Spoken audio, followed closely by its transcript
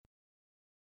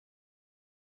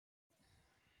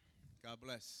God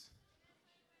bless.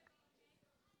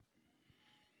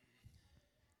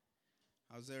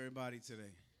 How's everybody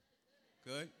today?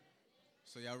 Good?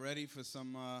 So y'all ready for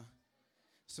some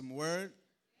word?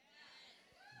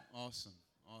 Awesome.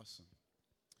 Awesome.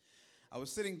 I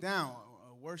was sitting down.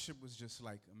 Worship was just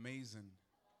like amazing.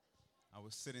 I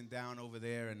was sitting down over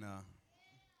there and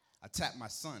I tapped my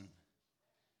son.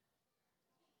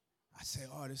 I said,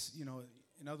 oh, this,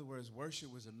 in other words,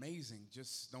 worship was amazing.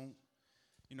 Just don't,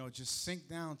 just sink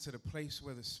down to the place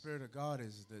where the Spirit of God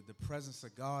is, the presence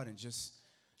of God, and just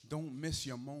don't miss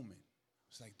your moment.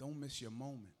 It's like, don't miss your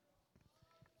moment.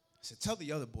 I said, tell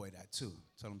the other boy that too.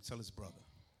 Tell his brother.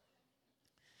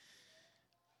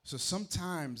 So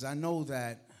sometimes I know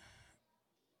that,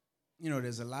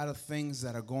 there's a lot of things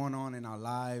that are going on in our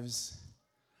lives.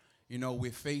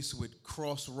 We're faced with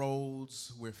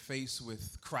crossroads. We're faced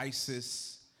with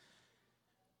crisis.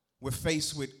 We're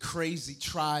faced with crazy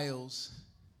trials.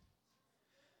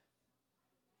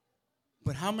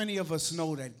 But how many of us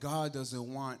know that God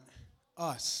doesn't want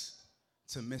us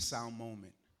to miss our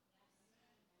moment?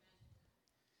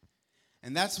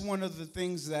 And that's one of the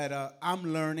things that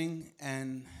I'm learning,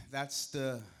 and that's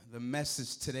the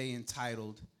message today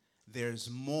entitled, There's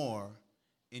More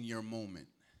in Your Moment.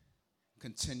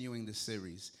 Continuing the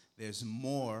series, There's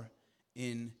More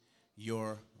in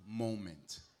Your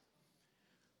Moment.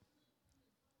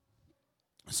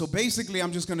 So basically,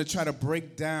 I'm just going to try to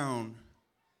break down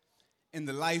in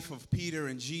the life of Peter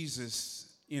and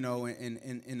Jesus, in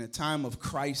a time of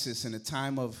crisis, in a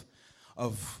time of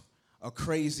a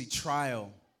crazy trial.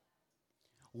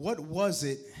 What was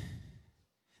it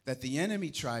that the enemy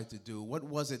tried to do? What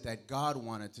was it that God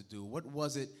wanted to do? What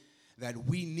was it that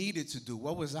we needed to do?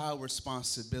 What was our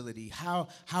responsibility? How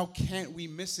can't we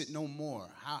miss it no more?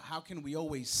 How can we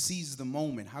always seize the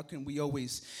moment? How can we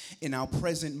always, in our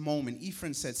present moment?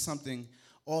 Ephraim said something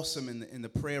awesome in the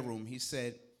prayer room. He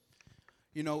said,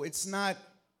 it's not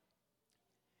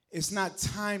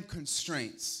time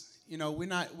constraints. We're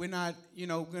not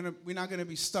gonna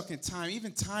be stuck in time.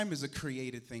 Even time is a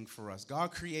created thing for us.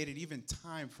 God created even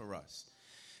time for us.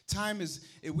 Time is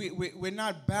we're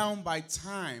not bound by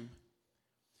time.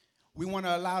 We want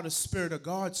to allow the Spirit of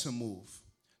God to move.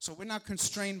 So we're not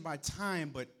constrained by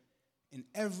time, but in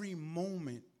every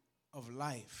moment of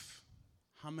life,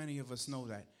 how many of us know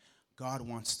that God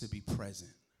wants to be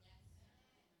present?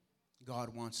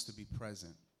 God wants to be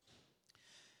present.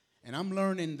 And I'm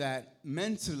learning that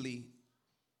mentally,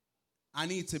 I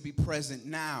need to be present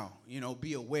now,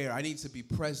 be aware. I need to be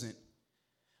present,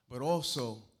 but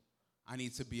also I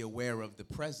need to be aware of the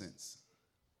presence.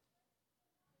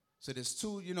 So there's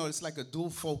two, it's like a dual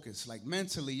focus. Like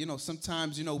mentally,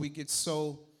 sometimes, we get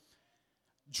so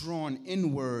drawn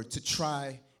inward to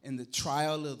try in the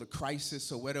trial or the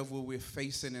crisis or whatever we're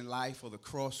facing in life or the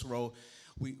crossroad.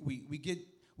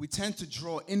 We tend to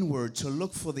draw inward to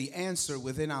look for the answer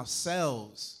within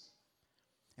ourselves.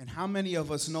 And how many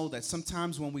of us know that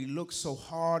sometimes when we look so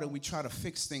hard and we try to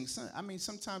fix things,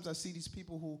 sometimes I see these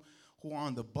people who are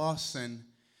on the bus and,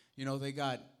 they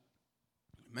got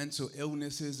mental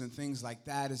illnesses and things like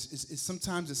that.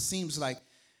 Sometimes it seems like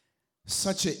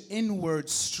such an inward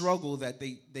struggle that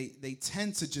they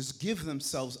tend to just give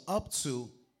themselves up to,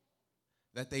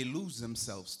 that they lose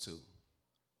themselves to.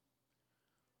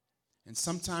 And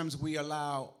sometimes we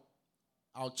allow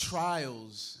our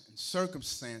trials and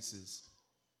circumstances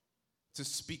to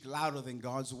speak louder than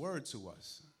God's word to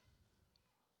us.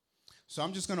 So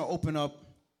I'm just going to open up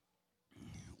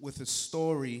with a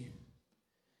story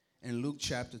in Luke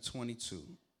chapter 22.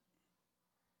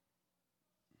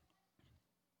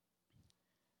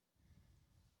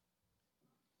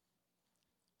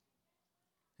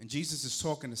 And Jesus is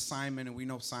talking to Simon, and we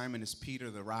know Simon is Peter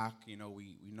the Rock. We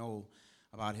know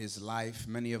about his life.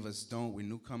 Many of us don't. We're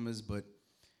newcomers, but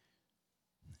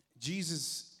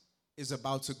Jesus is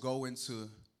about to go into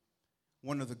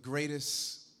one of the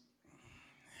greatest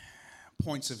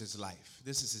points of his life.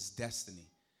 This is his destiny.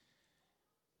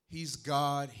 He's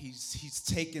God. He's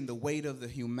taken the weight of the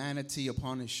humanity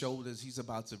upon his shoulders. He's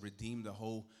about to redeem the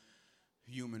whole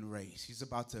human race. He's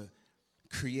about to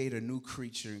create a new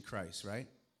creature in Christ, right?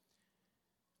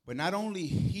 But not only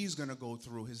he's going to go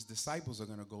through, his disciples are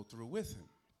going to go through with him.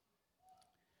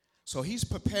 So he's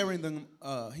preparing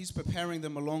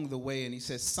them along the way, and he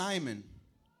says, Simon,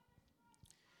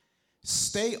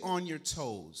 stay on your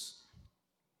toes.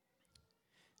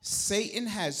 Satan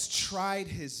has tried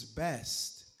his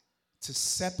best to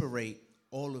separate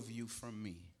all of you from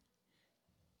me,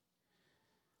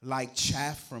 like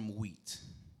chaff from wheat.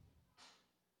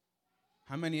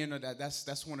 How many of you know that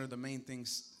that's one of the main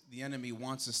things the enemy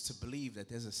wants us to believe, that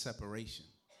there's a separation?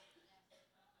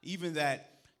 Even that,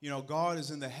 God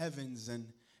is in the heavens, and,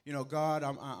 God,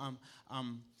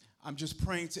 I'm just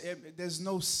praying to, there's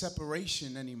no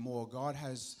separation anymore. God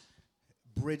has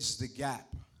bridged the gap.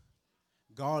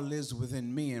 God lives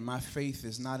within me, and my faith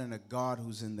is not in a God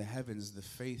who's in the heavens. The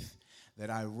faith that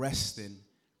I rest in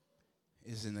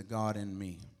is in the God in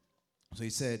me. So he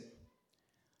said,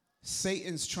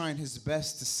 Satan's trying his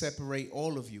best to separate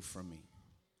all of you from me,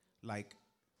 like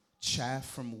chaff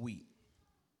from wheat.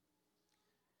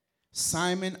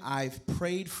 Simon, I've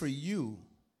prayed for you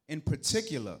in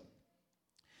particular,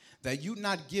 that you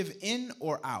not give in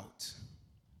or out.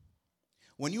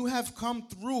 When you have come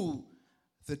through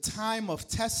the time of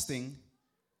testing,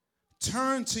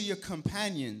 turn to your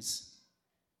companions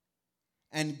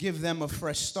and give them a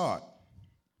fresh start.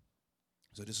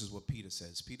 So this is what Peter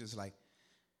says. Peter's like,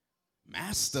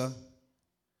 Master,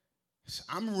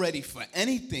 I'm ready for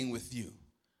anything with you.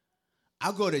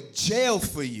 I'll go to jail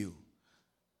for you.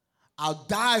 I'll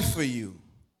die for you.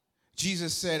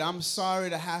 Jesus said, I'm sorry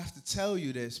to have to tell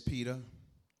you this, Peter,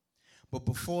 but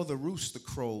before the rooster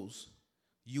crows,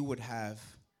 you would have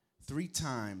 3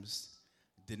 times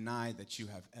denied that you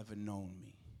have ever known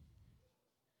me.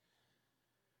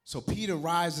 So Peter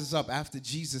rises up after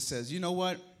Jesus says, you know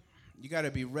what? You got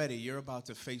to be ready. You're about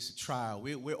to face a trial.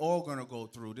 We're all going to go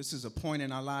through. This is a point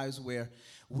in our lives where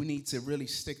we need to really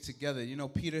stick together.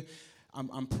 Peter,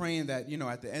 I'm praying that,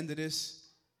 at the end of this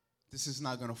is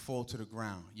not going to fall to the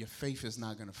ground. Your faith is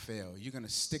not going to fail. You're going to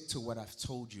stick to what I've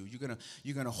told you.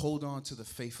 You're going to hold on to the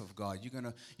faith of God. You're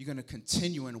going to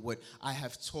continue in what I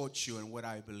have taught you and what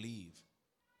I believe.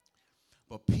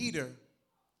 But Peter,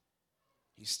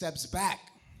 he steps back.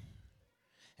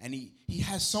 And he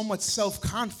has so much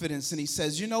self-confidence, and he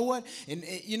says, you know what? And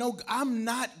I'm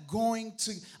not going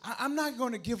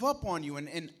to give up on you.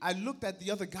 And I looked at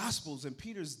the other Gospels, and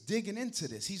Peter's digging into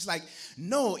this. He's like,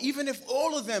 no, even if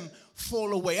all of them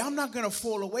fall away, I'm not going to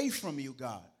fall away from you,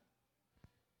 God.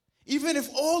 Even if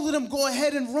all of them go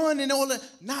ahead and run and all that,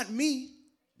 not me.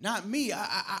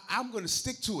 I'm going to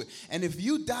stick to it. And if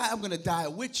you die, I'm going to die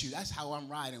with you. That's how I'm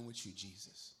riding with you,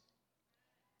 Jesus.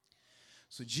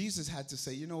 So Jesus had to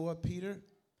say, you know what, Peter?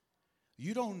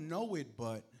 You don't know it,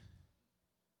 but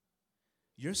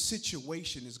your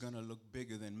situation is going to look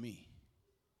bigger than me.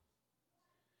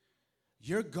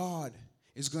 Your God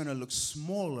is going to look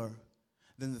smaller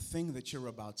than the thing that you're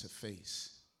about to face.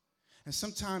 And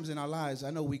sometimes in our lives,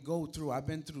 I know I've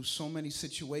been through so many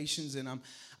situations, and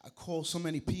I call so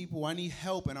many people, I need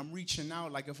help, and I'm reaching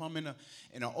out like if I'm in an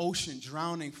ocean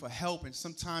drowning for help, and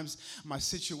sometimes my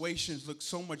situations look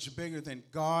so much bigger than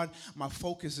God. My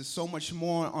focus is so much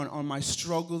more on my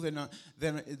struggle than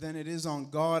it is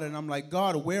on God, and I'm like,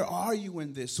 God, where are you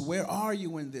in this? Where are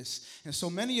you in this? And so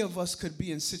many of us could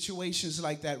be in situations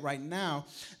like that right now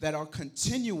that are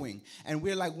continuing, and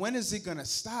we're like, when is it going to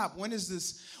stop? When is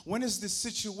this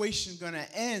situation going to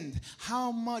end?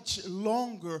 How much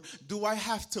longer do I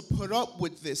have to put up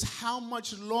with this? How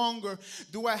much longer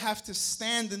do I have to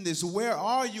stand in this? Where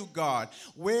are you, God?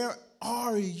 Where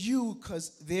are you?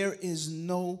 Because there is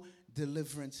no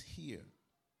deliverance here.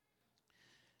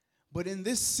 But in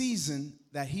this season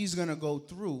that he's going to go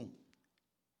through,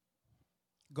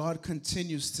 God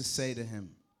continues to say to him,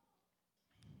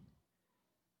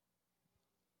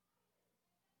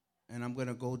 and I'm going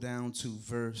to go down to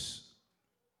verse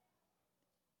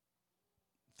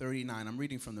 39. I'm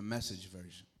reading from the Message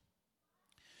version.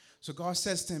 So God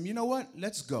says to him, you know what?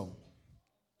 Let's go.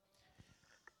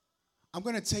 I'm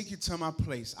going to take you to my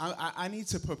place. I need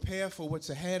to prepare for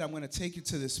what's ahead. I'm going to take you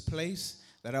to this place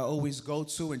that I always go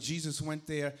to. And Jesus went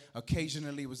there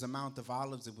occasionally. It was the Mount of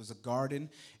Olives. It was a garden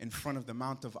in front of the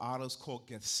Mount of Olives called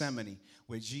Gethsemane,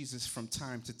 where Jesus from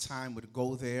time to time would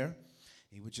go there.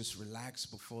 He would just relax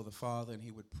before the Father, and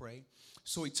he would pray.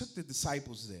 So he took the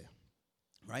disciples there,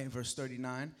 right? In verse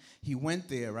 39, he went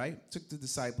there, right? Took the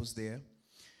disciples there.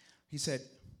 He said,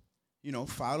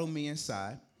 follow me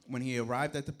inside. When he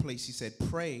arrived at the place, he said,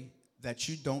 pray that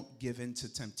you don't give in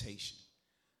to temptation.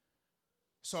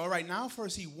 So, all right, now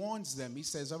first he warns them. He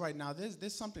says, all right, now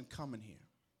there's something coming here.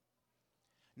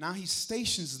 Now he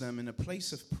stations them in a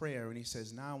place of prayer, and he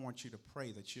says, now I want you to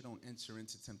pray that you don't enter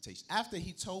into temptation. After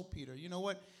he told Peter, you know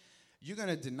what, you're going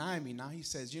to deny me. Now he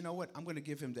says, you know what, I'm going to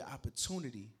give him the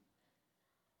opportunity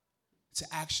to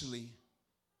actually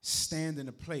stand in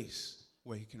a place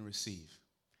where he can receive.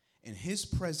 In his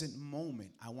present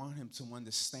moment, I want him to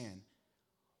understand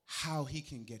how he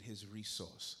can get his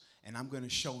resource. And I'm going to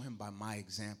show him by my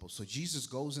example. So Jesus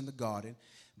goes in the garden.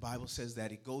 The Bible says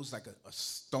that it goes like a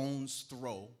stone's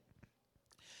throw.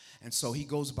 And so he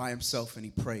goes by himself and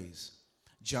he prays.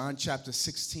 John chapter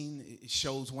 16, it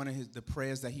shows one of the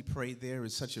prayers that he prayed there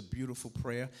is such a beautiful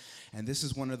prayer. And this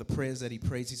is one of the prayers that he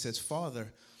prays. He says,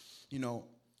 Father,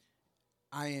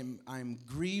 I'm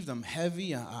grieved, I'm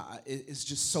heavy. It's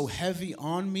just so heavy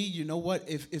on me. You know what?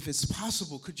 If it's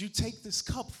possible, could you take this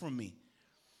cup from me?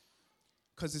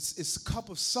 Because it's a cup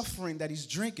of suffering that he's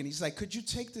drinking. He's like, could you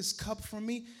take this cup from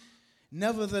me?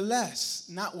 Nevertheless,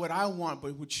 not what I want,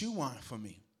 but what you want for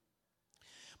me.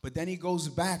 But then he goes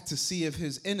back to see if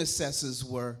his intercessors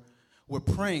were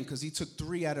praying, because he took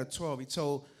 3 out of 12. He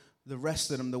told the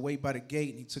rest of them to wait by the gate,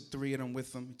 and he took 3 of them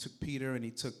with him. He took Peter, and he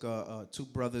took 2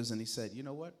 brothers, and he said, you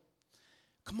know what?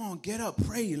 Come on, get up,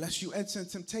 pray, lest you enter in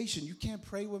temptation. You can't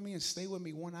pray with me and stay with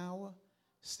me 1 hour?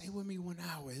 Stay with me 1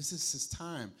 hour. This is his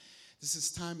time. This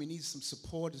is time he needs some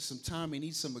support. It's some time he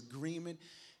needs some agreement.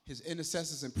 His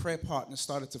intercessors and prayer partners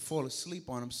started to fall asleep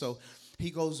on him, so he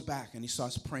goes back, and he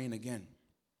starts praying again.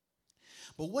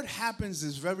 But what happens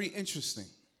is very interesting.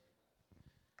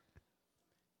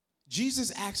 Jesus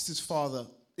asked his Father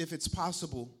if it's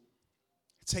possible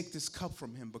to take this cup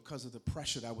from him because of the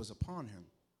pressure that was upon him.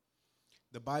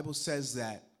 The Bible says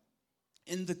that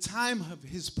in the time of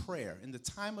his prayer,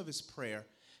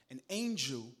 an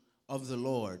angel of the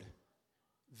Lord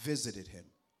visited him.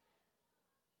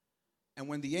 And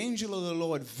when the angel of the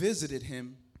Lord visited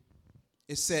him,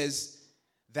 it says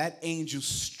that angel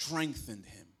strengthened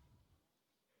him.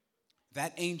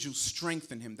 That angel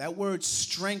strengthened him. That word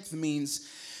strength means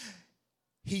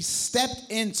he stepped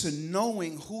into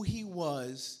knowing who he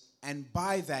was, and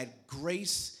by that,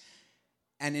 grace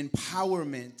and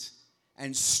empowerment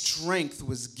and strength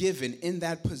was given in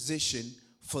that position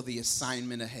for the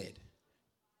assignment ahead.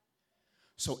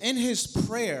 So in his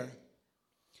prayer,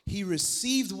 he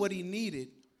received what he needed,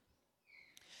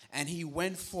 and he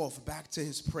went forth back to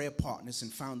his prayer partners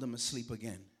and found them asleep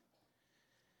again.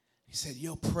 He said,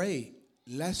 pray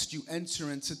lest you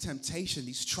enter into temptation.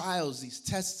 These trials, these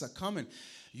tests are coming.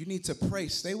 You need to pray.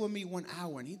 Stay with me 1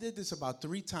 hour. And he did this about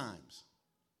 3 times.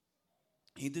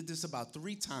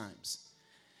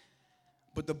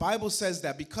 But the Bible says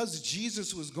that because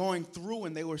Jesus was going through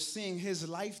and they were seeing his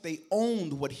life, they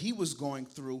owned what he was going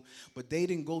through, but they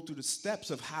didn't go through the steps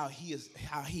of how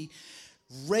he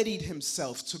readied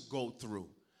himself to go through.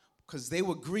 Because they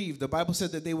were grieved. The Bible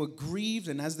said that they were grieved,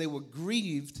 and as they were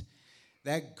grieved,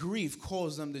 that grief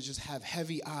caused them to just have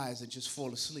heavy eyes and just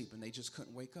fall asleep, and they just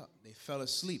couldn't wake up. They fell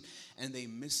asleep, and they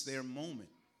missed their moment.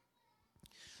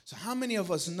 So how many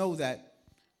of us know that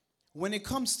when it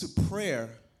comes to prayer,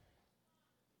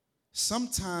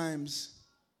 sometimes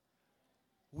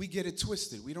we get it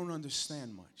twisted. We don't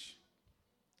understand much.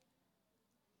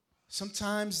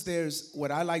 Sometimes there's what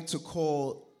I like to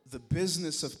call the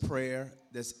business of prayer.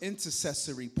 There's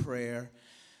intercessory prayer.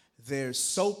 There's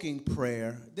soaking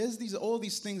prayer. There's all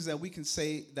these things that we can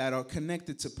say that are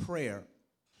connected to prayer.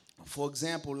 For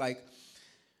example, like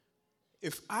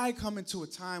if I come into a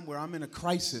time where I'm in a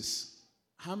crisis,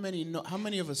 how many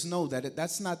of us know that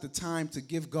that's not the time to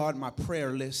give God my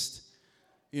prayer list,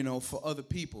 for other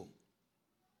people?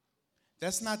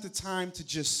 That's not the time to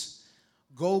just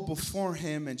go before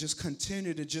him and just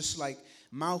continue to just like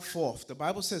mouth off. The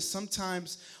Bible says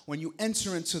sometimes when you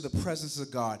enter into the presence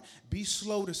of God, be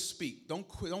slow to speak.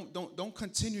 Don't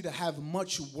continue to have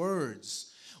much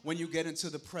words when you get into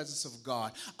the presence of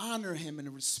God. Honor him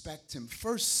and respect him.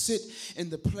 First sit in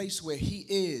the place where he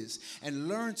is and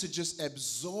learn to just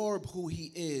absorb who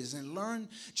he is, and learn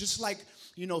just like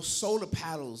solar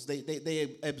panels, they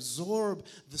absorb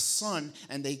the sun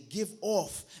and they give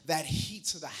off that heat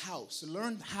to the house.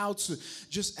 Learn how to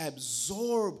just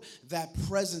absorb that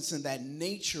presence and that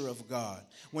nature of God.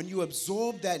 When you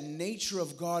absorb that nature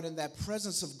of God and that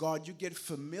presence of God, you get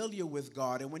familiar with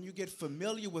God. And when you get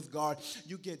familiar with God,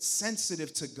 you get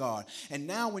sensitive to God. And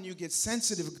now when you get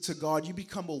sensitive to God, you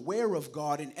become aware of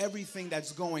God and everything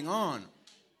that's going on.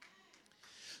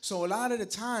 So a lot of the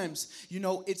times,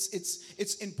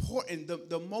 it's important.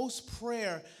 The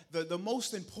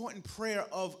most important prayer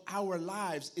of our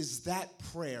lives is that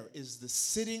prayer, is the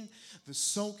sitting, the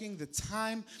soaking, the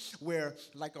time where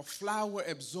like a flower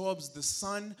absorbs the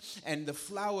sun and the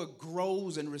flower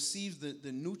grows and receives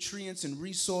the nutrients and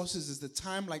resources, is the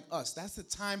time like us. That's the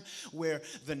time where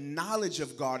the knowledge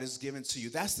of God is given to you.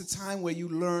 That's the time where you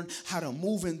learn how to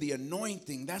move in the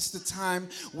anointing. That's the time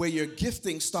where your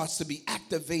gifting starts to be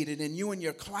activated and you in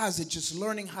your closet just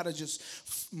learning how to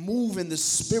just move in the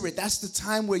spirit. That's the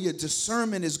time where your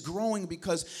discernment is growing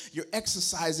because you're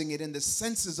exercising it, and the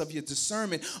senses of your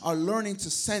discernment are learning to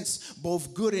sense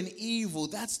both good and evil.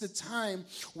 That's the time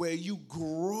where you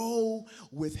grow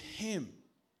with him.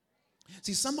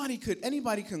 See,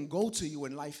 anybody can go to you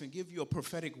in life and give you a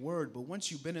prophetic word, but once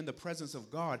you've been in the presence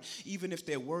of God, even if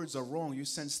their words are wrong, you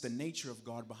sense the nature of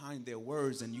God behind their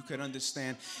words, and you can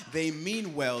understand they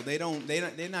mean well. They're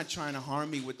not trying to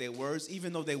harm me with their words,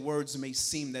 even though their words may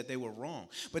seem that they were wrong.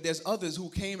 But there's others who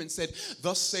came and said,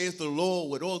 "Thus saith the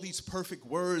Lord," with all these perfect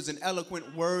words and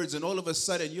eloquent words, and all of a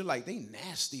sudden you're like, they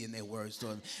nasty in their words to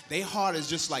them. Their heart is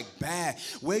just like bad.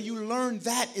 Where you learn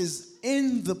that is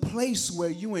in the place where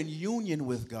you in union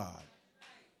with God.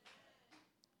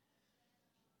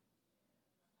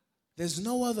 There's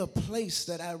no other place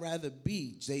that I'd rather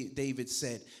be, David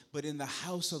said, but in the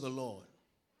house of the Lord.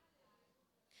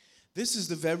 This is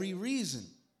the very reason.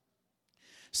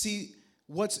 See,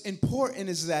 what's important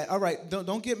is that, all right,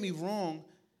 don't get me wrong,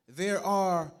 there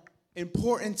are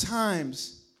important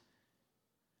times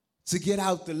to get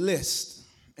out the list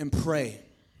and pray.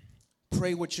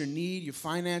 Pray what you need, your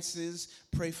finances.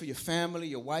 Pray for your family,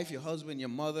 your wife, your husband, your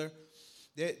mother.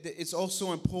 It's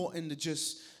also important to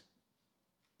just,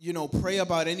 pray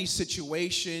about any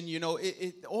situation.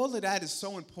 All of that is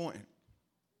so important.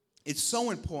 It's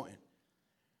so important.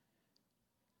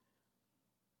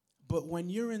 But when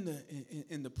you're in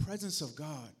the presence of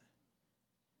God,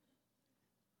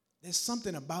 there's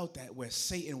something about that where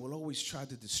Satan will always try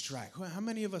to distract. How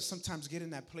many of us sometimes get in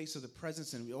that place of the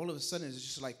presence and all of a sudden it's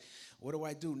just like, what do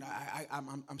I do?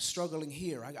 I'm struggling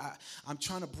here. I'm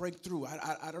trying to break through.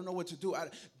 I don't know what to do.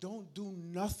 Don't do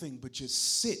nothing but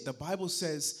just sit. The Bible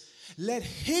says, let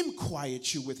him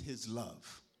quiet you with his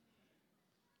love.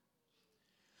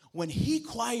 When he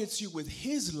quiets you with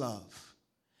his love,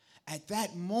 at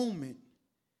that moment,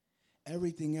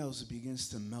 everything else begins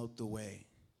to melt away.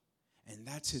 And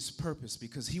that's his purpose,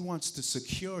 because he wants to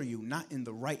secure you, not in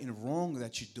the right and wrong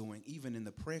that you're doing, even in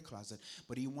the prayer closet,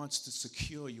 but he wants to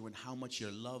secure you in how much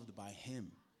you're loved by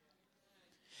him.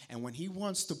 And when he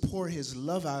wants to pour his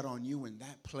love out on you in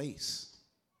that place,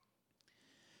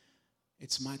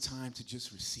 it's my time to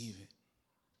just receive it.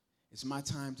 It's my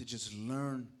time to just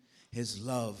learn his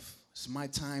love. It's my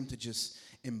time to just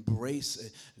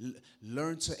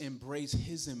learn to embrace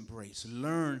his embrace.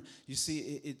 Learn, you see,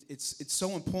 it's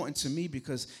so important to me,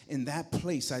 because in that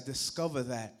place I discover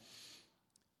that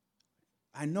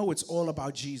I know it's all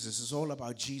about Jesus. It's all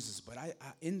about Jesus. But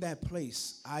in that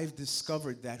place, I've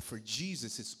discovered that for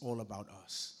Jesus, it's all about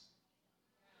us.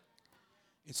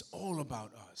 It's all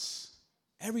about us.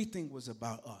 Everything was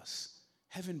about us.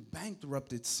 Heaven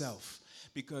bankrupted itself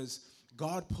because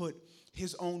God put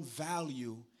his own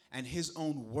value and his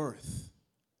own worth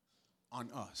on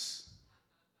us.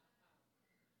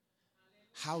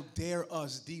 How dare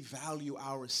us devalue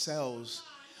ourselves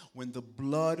when the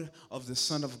blood of the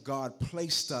Son of God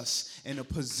placed us in a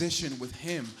position with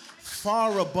him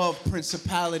far above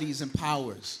principalities and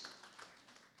powers.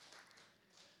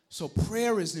 So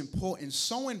prayer is important,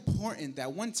 so important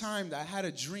that one time I had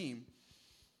a dream.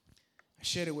 I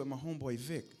shared it with my homeboy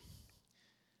Vic.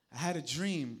 I had a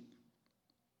dream.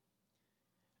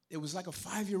 It was like a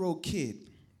 5-year-old kid.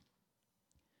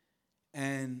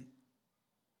 And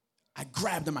I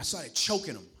grabbed him. I started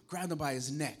choking him. Grabbed him by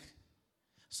his neck.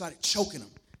 Started choking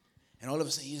him. And all of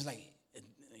a sudden,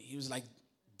 he was like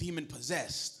demon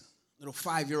possessed. Little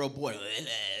 5-year-old boy.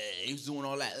 He was doing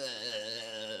all that.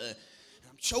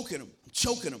 I'm choking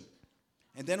him.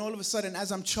 And then all of a sudden,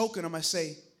 as I'm choking him, I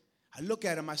look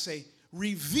at him, I say,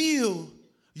 reveal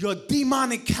your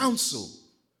demonic counsel.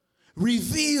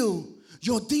 Reveal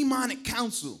your demonic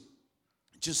counsel.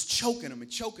 Just choking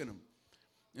him.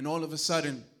 And all of a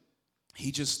sudden,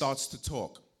 he just starts to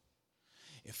talk.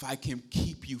 If I can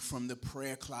keep you from the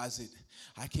prayer closet,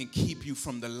 I can keep you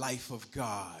from the life of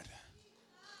God.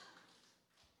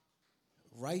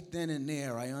 Right then and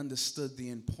there, I understood the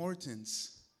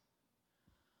importance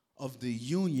of the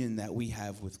union that we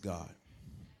have with God.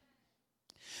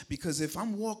 Because if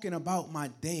I'm walking about my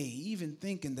day, even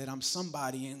thinking that I'm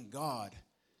somebody in God,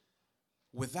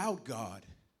 without God,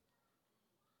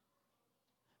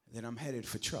 then I'm headed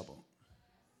for trouble.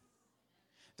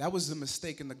 That was the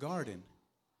mistake in the garden.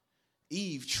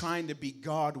 Eve trying to be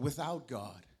God without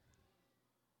God,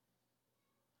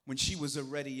 when she was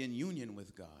already in union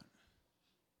with God.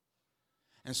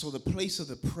 And so the place of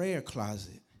the prayer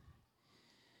closet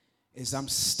is I'm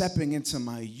stepping into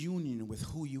my union with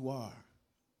who you are.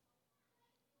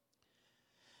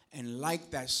 And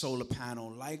like that solar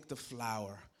panel, like the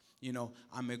flower,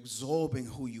 I'm absorbing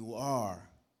who you are.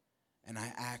 And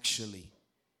I actually,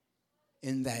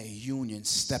 in that union,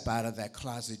 step out of that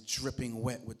closet dripping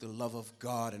wet with the love of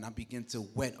God. And I begin to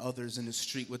wet others in the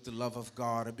street with the love of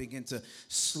God. I begin to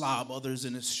slob others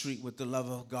in the street with the love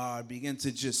of God. Begin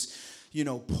to just,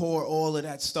 pour all of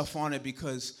that stuff on it,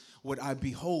 because what I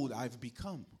behold, I've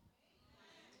become.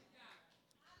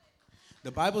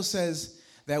 The Bible says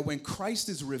that when Christ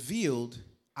is revealed,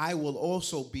 I will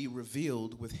also be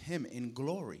revealed with him in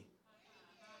glory.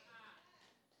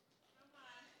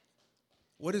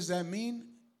 What does that mean?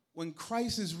 When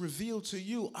Christ is revealed to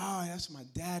you, that's my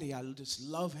daddy. I just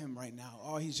love him right now.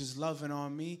 Oh, he's just loving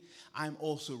on me. I'm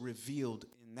also revealed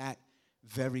in that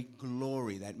very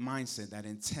glory, that mindset, that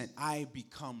intent. I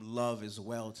become love as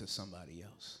well to somebody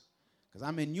else. Because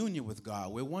I'm in union with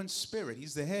God. We're one spirit.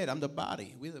 He's the head. I'm the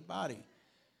body. We're the body.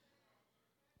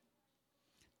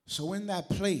 So in that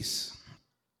place,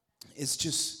 it's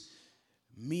just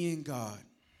me and God.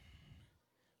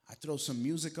 I throw some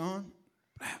music on.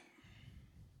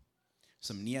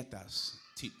 Some nietas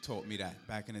taught me that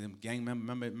back in the gang.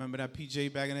 Remember that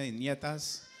PJ back in the day?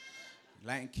 Nietas,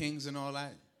 Latin Kings and all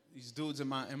that. These dudes in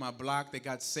my block, they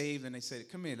got saved and they said,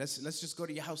 "Come here, let's just go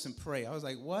to your house and pray." I was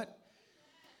like, "What?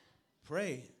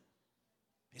 Pray?"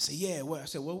 They said, "Yeah." What? I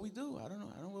said, "What we do? I don't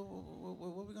know.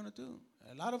 What we gonna do?"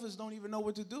 A lot of us don't even know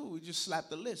what to do. We just slap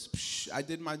the list. Psh, I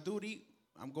did my duty.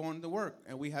 I'm going to work,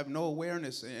 and we have no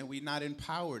awareness, and we're not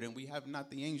empowered, and we have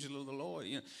not the angel of the Lord.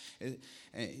 You know,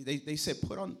 and they said,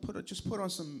 put on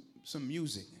some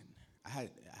music. And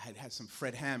I had some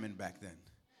Fred Hammond back then.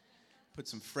 Put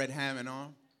some Fred Hammond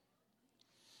on,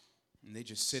 and they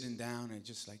just sitting down and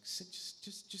just like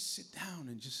just sit down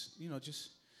and just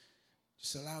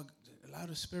allow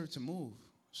the Spirit to move.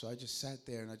 So I just sat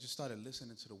there and I just started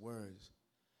listening to the words,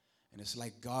 and it's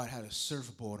like God had a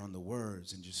surfboard on the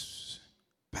words and just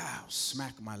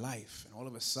smack my life. And all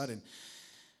of a sudden,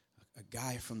 a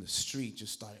guy from the street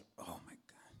just started, oh my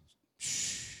God,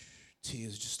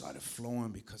 tears just started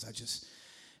flowing because I just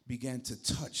began to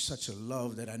touch such a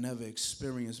love that I never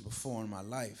experienced before in my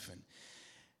life. And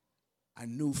I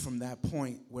knew from that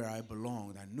point where I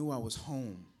belonged. I knew I was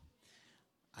home.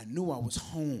 I knew I was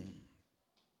home.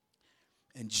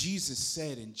 And Jesus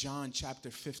said in John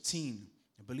chapter 15,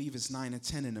 I believe it's 9 and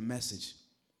 10 in the Message,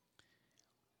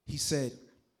 he said,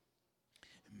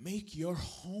 "Make your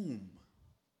home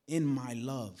in my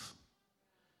love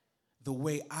the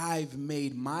way I've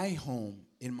made my home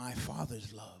in my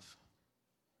Father's love."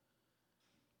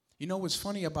 You know what's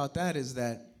funny about that is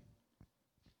that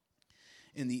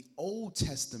in the Old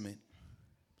Testament,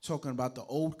 talking about the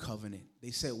Old Covenant,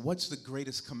 they said, "What's the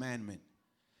greatest commandment?"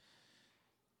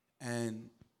 And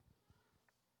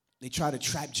they try to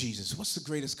trap Jesus. What's the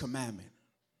greatest commandment?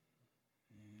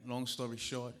 Long story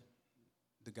short,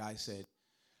 the guy said,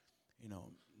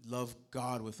 love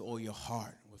God with all your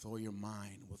heart, with all your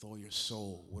mind, with all your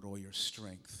soul, with all your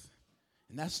strength.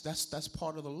 And that's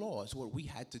part of the law. It's what we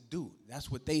had to do. That's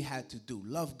what they had to do.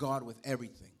 Love God with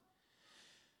everything.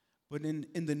 But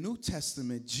in the New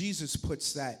Testament, Jesus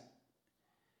puts that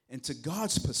into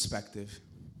God's perspective.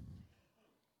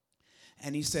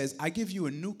 And he says, "I give you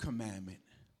a new commandment."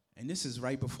 And this is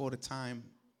right before the time,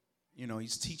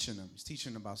 he's teaching them. He's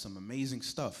teaching about some amazing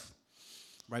stuff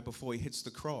right before he hits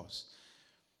the cross.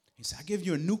 He said, "I give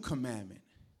you a new commandment.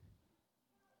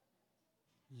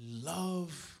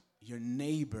 Love your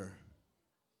neighbor."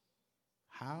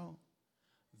 How?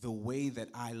 The way that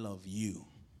I love you.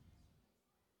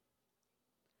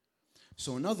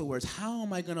 So in other words, how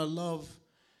am I going to love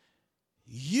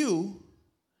you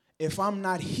if I'm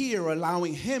not here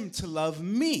allowing him to love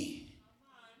me?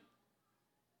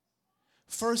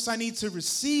 First, I need to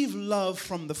receive love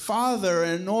from the Father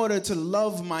in order to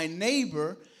love my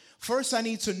neighbor. First, I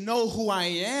need to know who I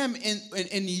am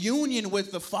in union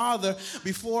with the Father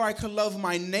before I can love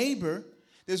my neighbor.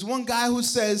 There's one guy who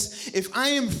says, if I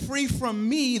am free from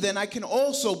me, then I can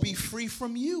also be free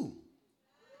from you.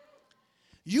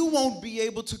 You won't be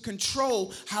able to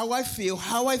control how I feel,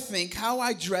 how I think, how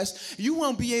I dress. You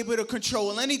won't be able to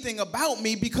control anything about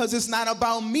me because it's not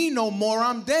about me no more.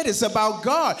 I'm dead. It's about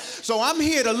God. So I'm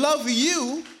here to love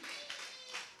you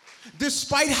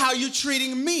despite how you're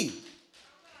treating me.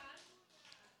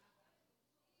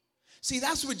 See,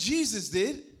 that's what Jesus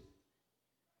did.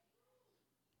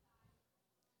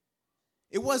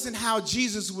 It wasn't how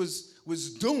Jesus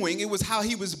was doing. It was how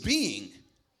he was being.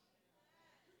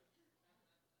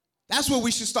 That's what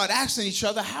we should start asking each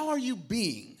other. How are you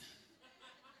being?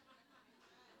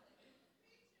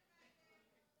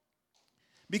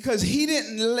 Because he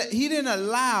didn't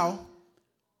allow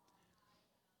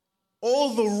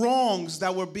all the wrongs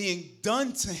that were being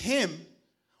done to him,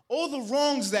 all the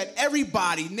wrongs that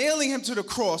everybody, nailing him to the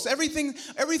cross, everything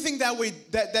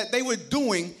that they were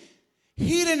doing,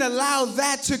 he didn't allow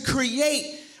that to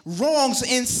create wrongs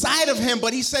inside of him.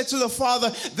 But he said to the Father,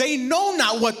 they know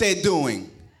not what they're doing.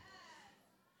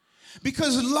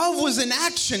 Because love was in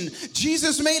action.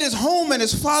 Jesus made his home in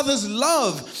his Father's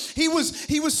love. He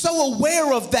was so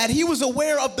aware of that. He was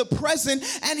aware of the present,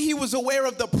 and he was aware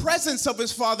of the presence of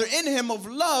his Father in him of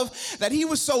love, that he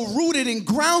was so rooted and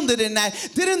grounded in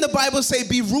that. Didn't the Bible say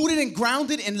be rooted and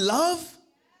grounded in love?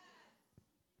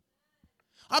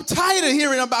 I'm tired of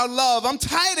hearing about love. I'm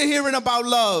tired of hearing about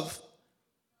love.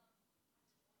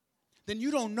 Then you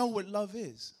don't know what love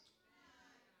is.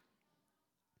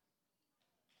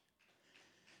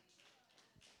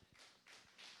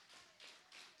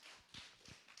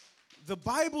 The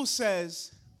Bible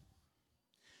says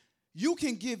you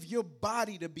can give your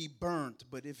body to be burnt,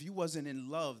 but if you wasn't in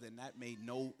love, then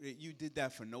you did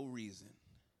that for no reason.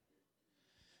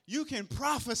 You can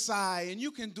prophesy and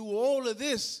you can do all of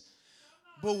this,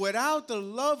 but without the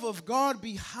love of God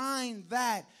behind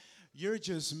that, you're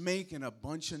just making a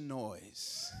bunch of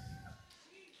noise.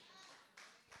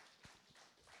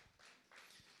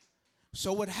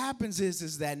 So what happens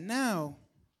is that now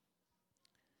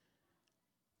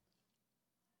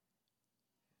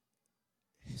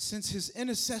since his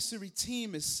intercessory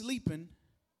team is sleeping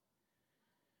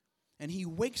and he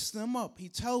wakes them up, he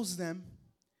tells them,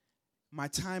 my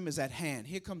time is at hand.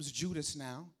 Here comes Judas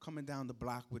now, coming down the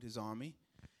block with his army,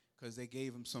 because they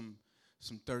gave him some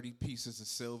 30 pieces of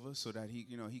silver so that he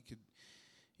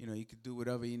could do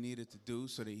whatever he needed to do,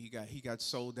 so that he got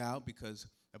sold out, because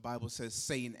the Bible says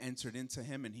Satan entered into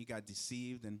him and he got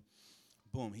deceived, and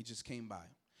boom, he just came by.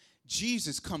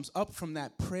 Jesus comes up from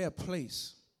that prayer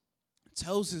place,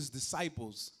 tells his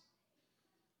disciples,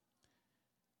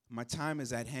 my time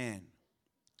is at hand.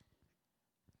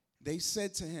 They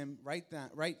said to him, right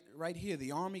here,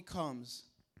 the army comes,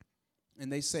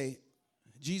 and they say,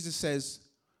 Jesus says,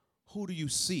 who do you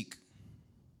seek?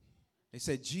 They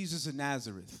said, Jesus of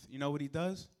Nazareth. You know what he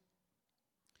does?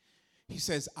 He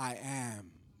says, I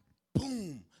am.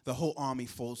 Boom, the whole army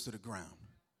falls to the ground.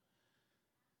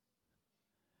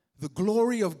 The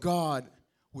glory of God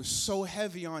was so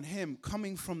heavy on him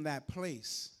coming from that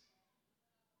place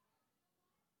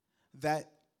that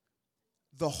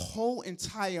the whole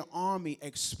entire army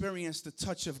experienced the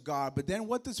touch of God. But then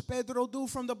what does Pedro do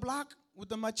from the block with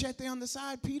the machete on the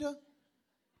side, Peter?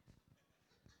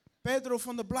 Pedro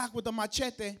from the block with the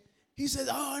machete, he says,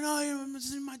 oh no,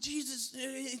 this is my Jesus.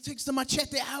 He takes the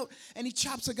machete out and he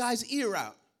chops a guy's ear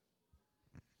out.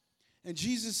 And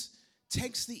Jesus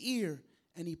takes the ear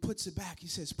and he puts it back. He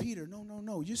says, Peter,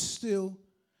 no, you're still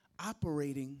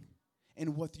operating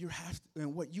in what you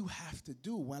have to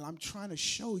do. While I'm trying to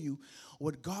show you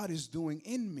what God is doing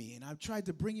in me, and I've tried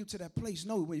to bring you to that place.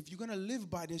 No, if you're going to live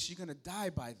by this, you're going to die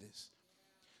by this.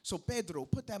 So Pedro,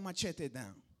 put that machete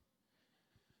down.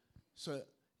 So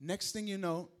next thing you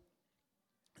know,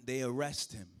 they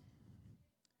arrest him.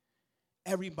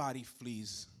 Everybody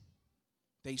flees.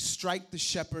 They strike the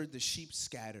shepherd, the sheep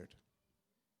scattered.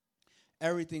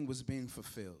 Everything was being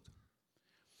fulfilled.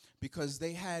 Because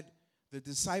the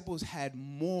disciples had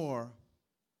more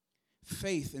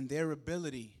faith in their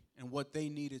ability and what they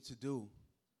needed to do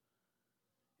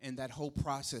in that whole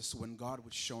process when God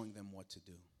was showing them what to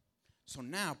do. So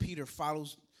now Peter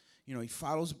follows, he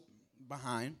follows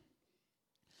behind.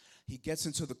 He gets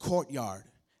into the courtyard,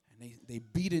 and they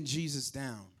beating Jesus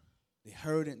down. They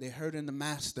hurting the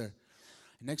master.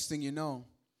 And next thing you know,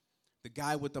 the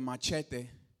guy with the machete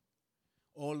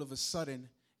all of a sudden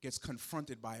gets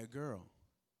confronted by a girl.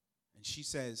 And she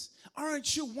says,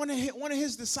 aren't you one of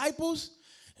his disciples?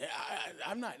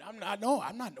 I'm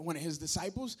not one of his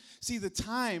disciples. See, the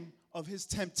time of his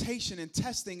temptation and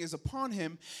testing is upon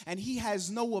him, and he has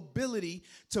no ability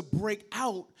to break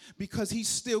out because he's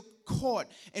still caught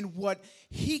in what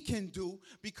he can do,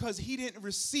 because he didn't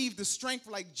receive the strength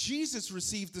like Jesus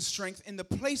received the strength in the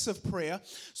place of prayer.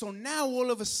 So now all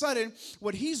of a sudden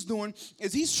what he's doing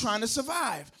is he's trying to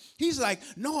survive. He's like,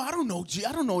 no, I don't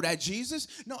know that Jesus.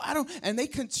 No, I don't. And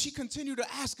she continued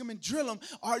to ask him and drill him.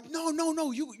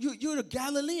 No, you're a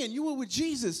Galilean. You were with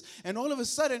Jesus. And all of a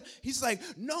sudden he's like,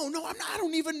 no, I'm not. I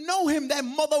don't even know him. That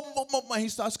mother. He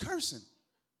starts cursing.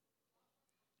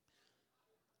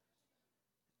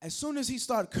 As soon as he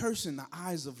started cursing, the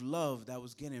eyes of love that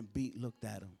was getting beat looked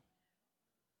at him.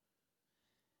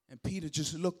 And Peter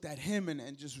just looked at him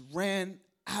and just ran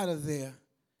out of there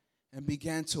and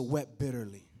began to weep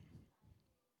bitterly.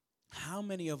 How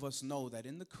many of us know that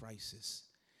in the crisis,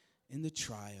 in the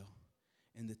trial,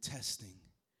 in the testing,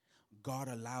 God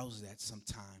allows that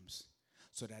sometimes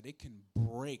so that it can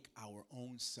break our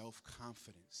own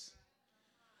self-confidence,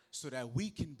 so that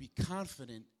we can be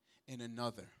confident in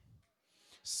another.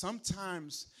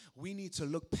 Sometimes we need to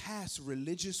look past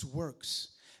religious works,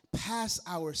 past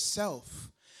ourselves,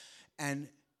 and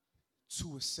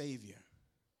to a Savior.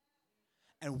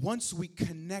 And once we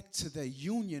connect to the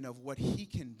union of what he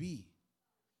can be,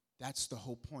 that's the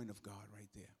whole point of God right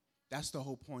there. That's the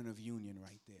whole point of union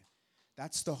right there.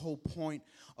 That's the whole point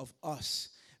of us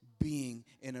being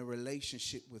in a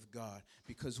relationship with God.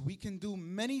 Because we can do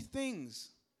many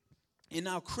things in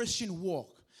our Christian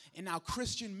walk, in our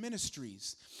Christian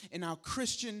ministries, in our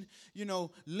Christian,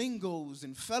 lingos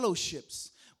and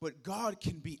fellowships, but God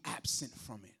can be absent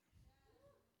from it.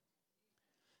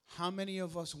 How many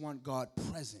of us want God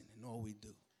present in all we do?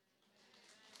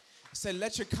 I said,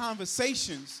 let your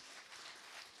conversations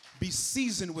be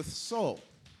seasoned with salt.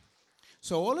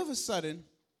 So all of a sudden,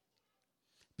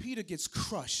 Peter gets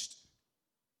crushed.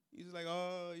 He's like,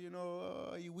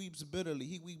 he weeps bitterly.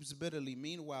 He weeps bitterly.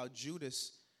 Meanwhile,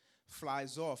 Judas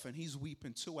flies off, and he's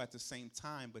weeping too at the same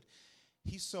time. But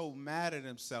he's so mad at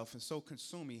himself and so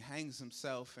consumed, he hangs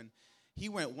himself. And he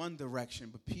went one direction,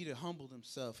 but Peter humbled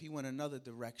himself. He went another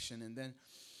direction. And then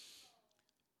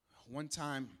one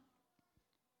time,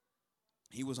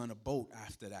 he was on a boat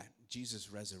after that.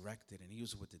 Jesus resurrected, and he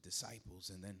was with the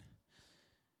disciples. And then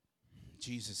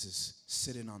Jesus is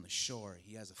sitting on the shore.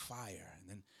 He has a fire, and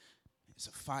then there's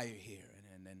a fire here,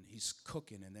 and then he's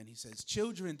cooking. And then he says,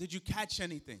 children, did you catch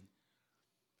anything?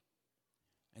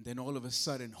 And then all of a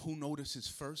sudden, who notices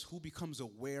first? Who becomes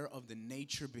aware of the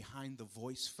nature behind the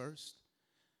voice first?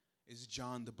 Is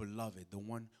John the beloved, the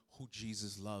one who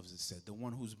Jesus loves, it said, the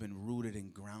one who's been rooted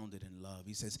and grounded in love.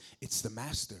 He says, it's the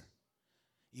master.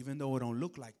 Even though it don't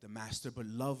look like the master, but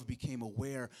love became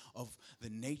aware of the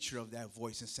nature of that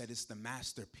voice and said, it's the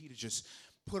master. Peter just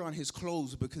put on his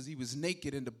clothes because he was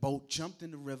naked in the boat, jumped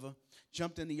in the river,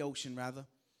 jumped in the ocean rather,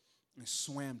 and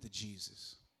swam to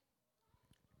Jesus.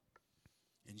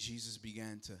 And Jesus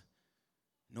began to,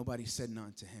 nobody said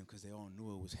nothing to him because they all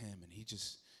knew it was him. And he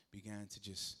just began to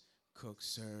just cook,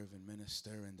 serve, and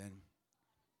minister. And then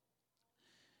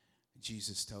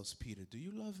Jesus tells Peter, do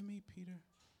you love me, Peter?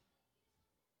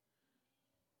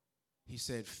 He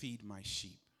said, feed my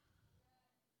sheep.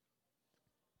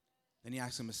 Then he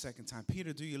asked him a second time,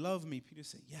 Peter, do you love me? Peter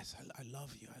said, yes, I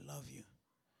love you. I love you.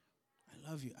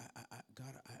 I love you.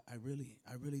 God, I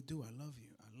really do. I love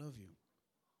you. I love you.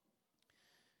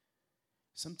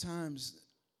 Sometimes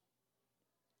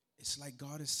it's like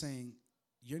God is saying,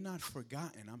 you're not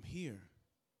forgotten. I'm here.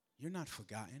 You're not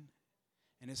forgotten.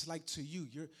 And it's like to you,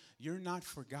 you're not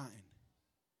forgotten.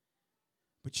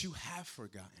 But you have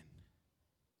forgotten.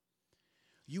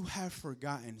 You have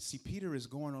forgotten. See, Peter is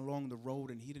going along the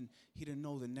road, and he didn't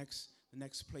know the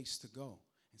next place to go.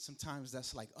 And sometimes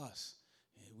that's like us.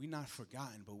 We're not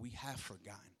forgotten, but we have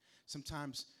forgotten.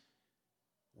 Sometimes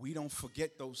we don't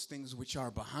forget those things which are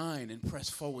behind and press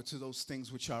forward to those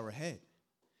things which are ahead.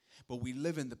 But we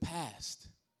live in the past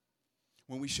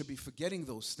when we should be forgetting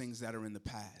those things that are in the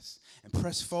past and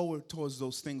press forward towards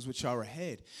those things which are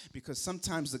ahead. Because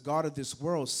sometimes the God of this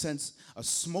world sends a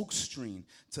smoke screen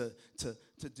to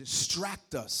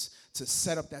distract us, to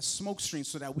set up that smoke screen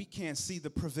so that we can't see the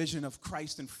provision of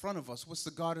Christ in front of us. What's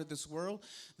the God of this world?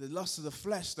 The lust of the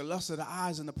flesh, the lust of the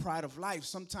eyes, and the pride of life.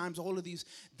 Sometimes all of these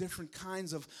different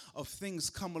kinds of things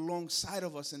come alongside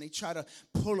of us, and they try to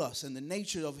pull us, and the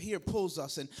nature of here pulls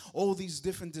us, and all these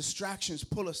different distractions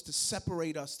pull us to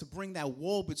separate us, to bring that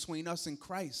wall between us and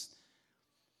Christ,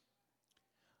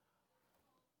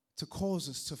 to cause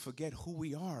us to forget who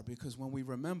we are. Because when we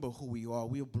remember who we are,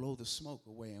 we'll blow the smoke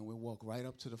away and we'll walk right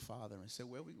up to the Father and say,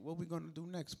 what are we going to do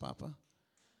next, Papa?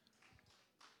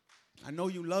 I know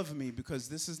you love me because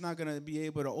this is not going to be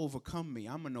able to overcome me.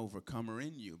 I'm an overcomer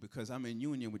in you because I'm in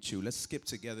union with you. Let's skip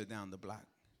together down the block.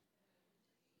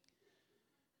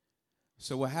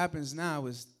 So what happens now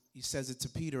is he says it to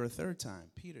Peter a third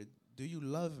time. Peter, do you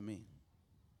love me?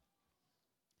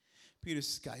 Peter,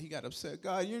 he got upset.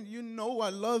 God, you know I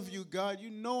love you, God. You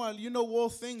know all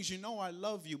things. You know I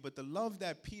love you. But the love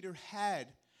that Peter had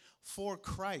for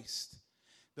Christ,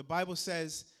 the Bible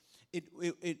says,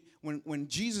 when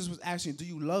Jesus was asking, do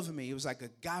you love me? It was like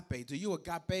agape. Do you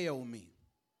agapeo me?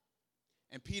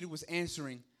 And Peter was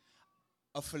answering,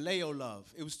 a phileo love.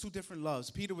 It was two different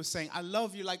loves. Peter was saying, I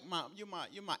love you like you're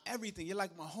my everything. You're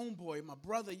like my homeboy, my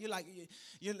brother. You're like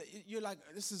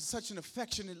this is such an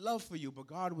affectionate love for you. But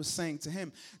God was saying to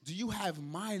him, do you have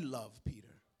my love, Peter?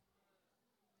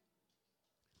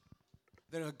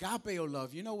 The agapeo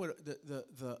love. You know what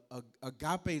the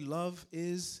agape love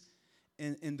is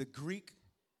in the Greek?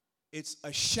 It's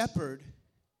a shepherd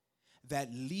that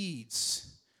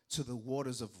leads to the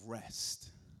waters of rest.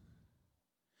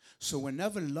 So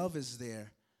whenever love is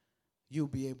there, you'll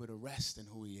be able to rest in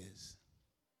who he is.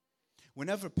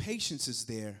 Whenever patience is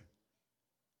there,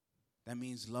 that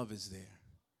means love is there.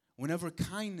 Whenever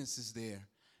kindness is there,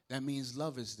 that means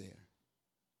love is there.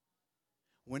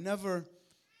 Whenever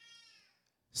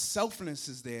selflessness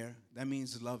is there, that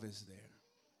means love is there.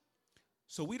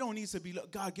 So we don't need to be,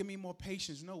 God, give me more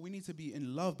patience. No, we need to be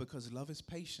in love because love is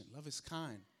patient. Love is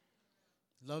kind.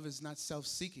 Love is not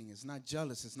self-seeking. It's not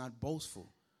jealous. It's not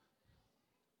boastful.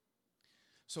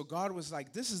 So God was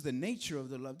like, this is the nature of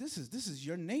the love. This is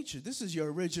your nature. This is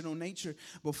your original nature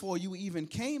before you even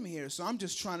came here. So I'm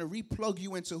just trying to replug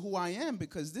you into who I am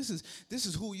because this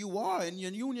is who you are. And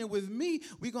in union with me,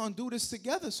 we're going to do this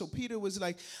together. So Peter was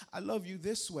like, I love you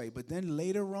this way. But then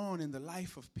later on in the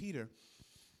life of Peter,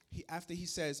 after he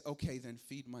says, okay, then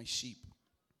feed my sheep,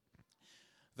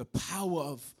 the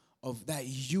power of that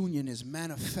union is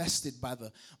manifested by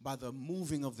the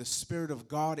moving of the Spirit of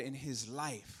God in his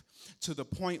life, to the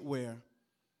point where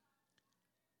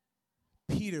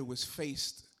Peter was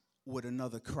faced with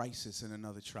another crisis and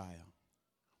another trial,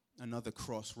 another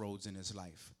crossroads in his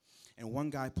life. And one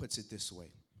guy puts it this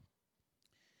way.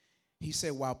 He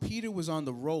said while Peter was on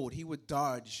the road, he would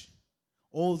dodge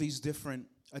all these different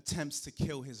attempts to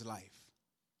kill his life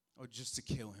or just to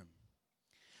kill him.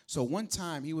 So one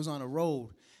time he was on a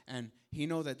road and he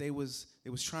know that they was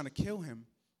trying to kill him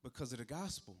because of the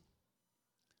gospel.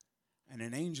 And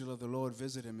an angel of the Lord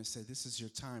visited him and said, this is your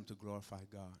time to glorify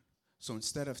God. So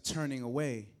instead of turning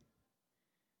away,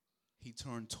 he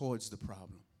turned towards the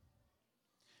problem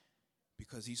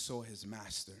because he saw his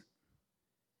master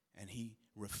and he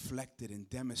reflected and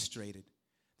demonstrated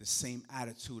the same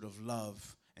attitude of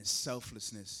love and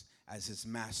selflessness as his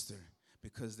master.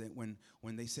 Because when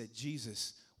they said,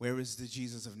 Jesus, where is the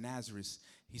Jesus of Nazareth?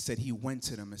 He said he went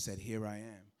to them and said, here I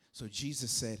am. So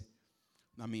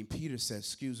Peter said,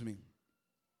 excuse me,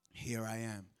 here I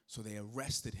am. So they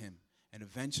arrested him. And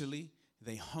eventually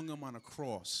they hung him on a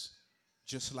cross,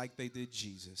 just like they did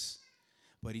Jesus.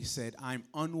 But he said, I'm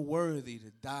unworthy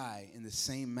to die in the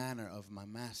same manner of my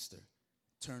master.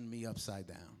 Turn me upside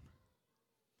down.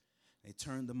 They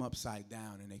turned him upside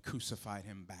down and they crucified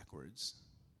him backwards.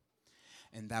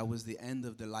 And that was the end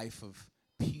of the life of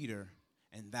Peter,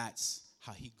 and that's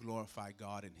how he glorified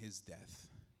God in his death.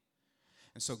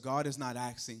 And so God is not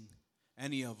asking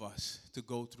any of us to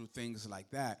go through things like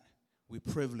that. We're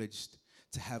privileged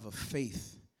to have a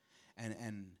faith and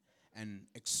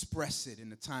express it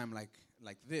in a time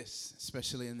like this,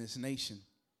 especially in this nation.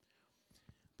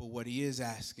 But what he is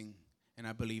asking, and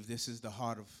I believe this is the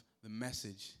heart of the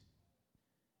message,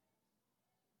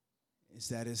 is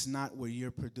that it's not what you're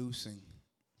producing,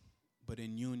 but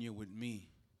in union with me,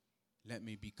 let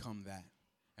me become that,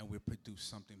 and we'll produce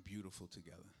something beautiful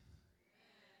together.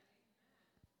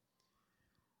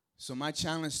 So my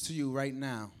challenge to you right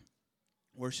now,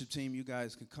 worship team, you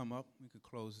guys can come up. We can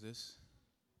close this.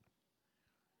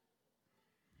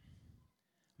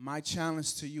 My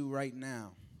challenge to you right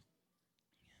now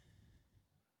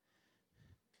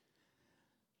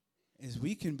is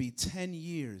we can be 10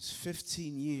 years,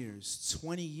 15 years,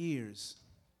 20 years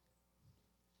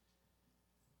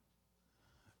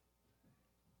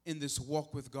in this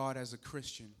walk with God as a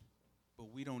Christian,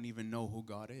 but we don't even know who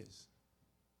God is.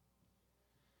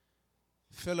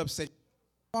 Philip said,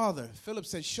 Father. Philip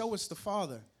said, show us the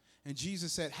Father. And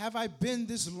Jesus said, have I been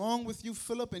this long with you,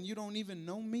 Philip, and you don't even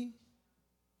know me?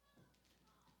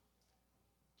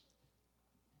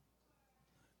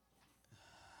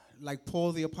 Like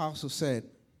Paul the Apostle said,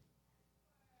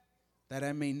 that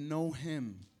I may know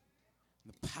him,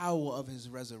 the power of his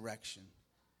resurrection,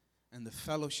 and the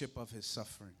fellowship of his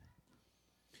suffering.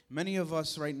 Many of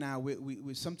us right now,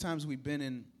 we sometimes we've been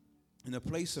in a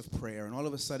place of prayer, and all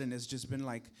of a sudden it's just been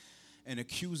like an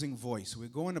accusing voice. We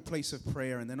go in a place of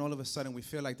prayer, and then all of a sudden we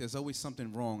feel like there's always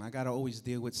something wrong. I gotta always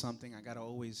deal with something. I gotta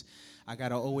always,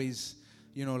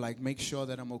 like make sure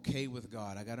that I'm okay with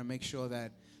God. I gotta make sure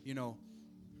that,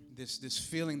 this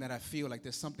feeling that I feel like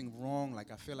there's something wrong,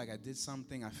 like I feel like I did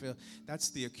something. That's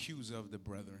the accuser of the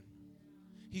brethren.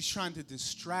 He's trying to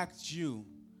distract you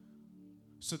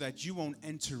so that you won't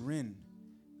enter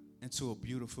into a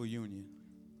beautiful union.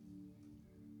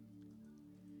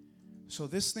 So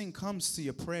this thing comes to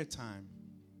your prayer time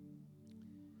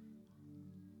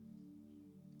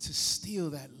to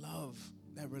steal that love,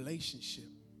 that relationship.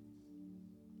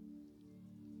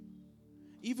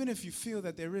 Even if you feel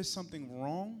that there is something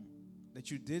wrong, that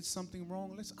you did something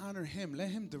wrong, let's honor him. Let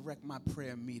him direct my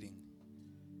prayer meeting.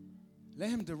 Let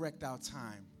him direct our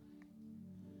time.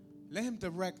 Let him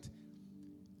direct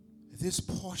this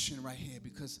portion right here,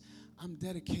 because I'm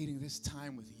dedicating this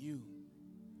time with you.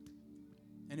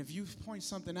 And if you point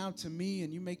something out to me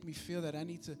and you make me feel that I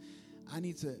need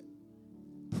to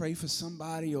pray for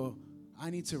somebody, or I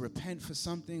need to repent for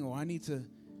something, or I need to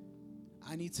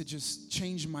I need to just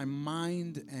change my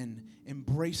mind and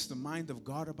embrace the mind of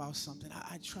God about something,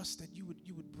 I trust that you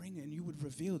would bring it and you would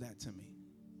reveal that to me.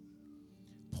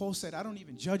 Paul said, I don't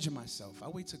even judge myself. I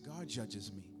wait till God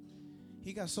judges me.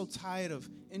 He got so tired of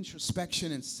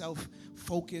introspection and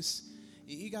self-focus.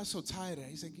 He got so tired of it.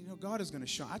 He's like, God is going to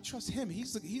show. I trust him.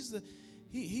 He's the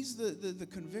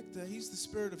convictor. He's the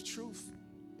spirit of truth.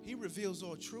 He reveals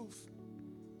all truth.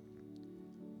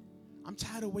 I'm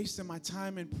tired of wasting my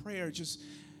time in prayer just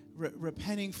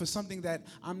repenting for something that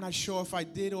I'm not sure if I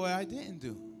did or I didn't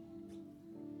do.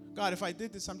 God, if I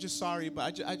did this, I'm just sorry,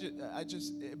 but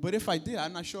but if I did,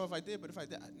 I'm not sure if I did, but if I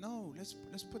did, no,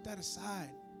 let's put that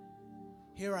aside.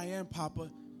 Here I am, Papa.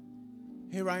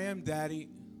 Here I am, Daddy.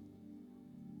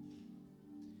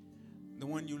 The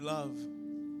one you love.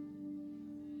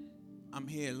 I'm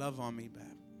here. Love on me, Bab.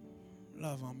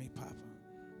 Love on me, Papa.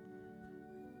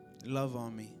 Love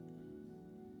on me.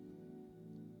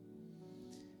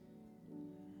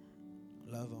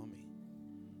 Love on me.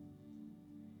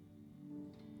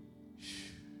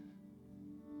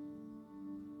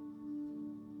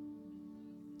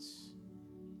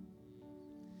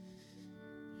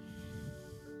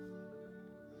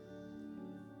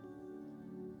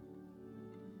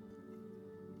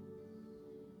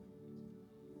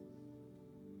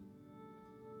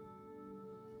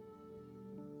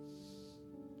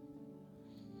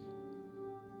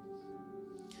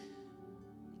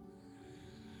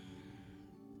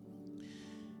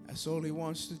 That's all he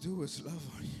wants to do is love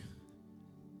on you.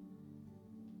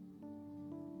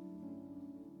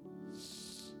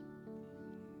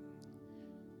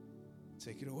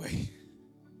 Take it away.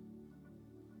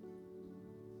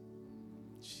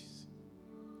 Jesus.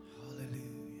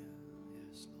 Hallelujah.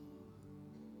 Yes,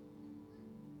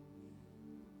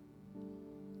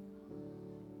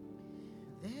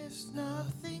 Lord. There's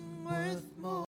nothing worth more.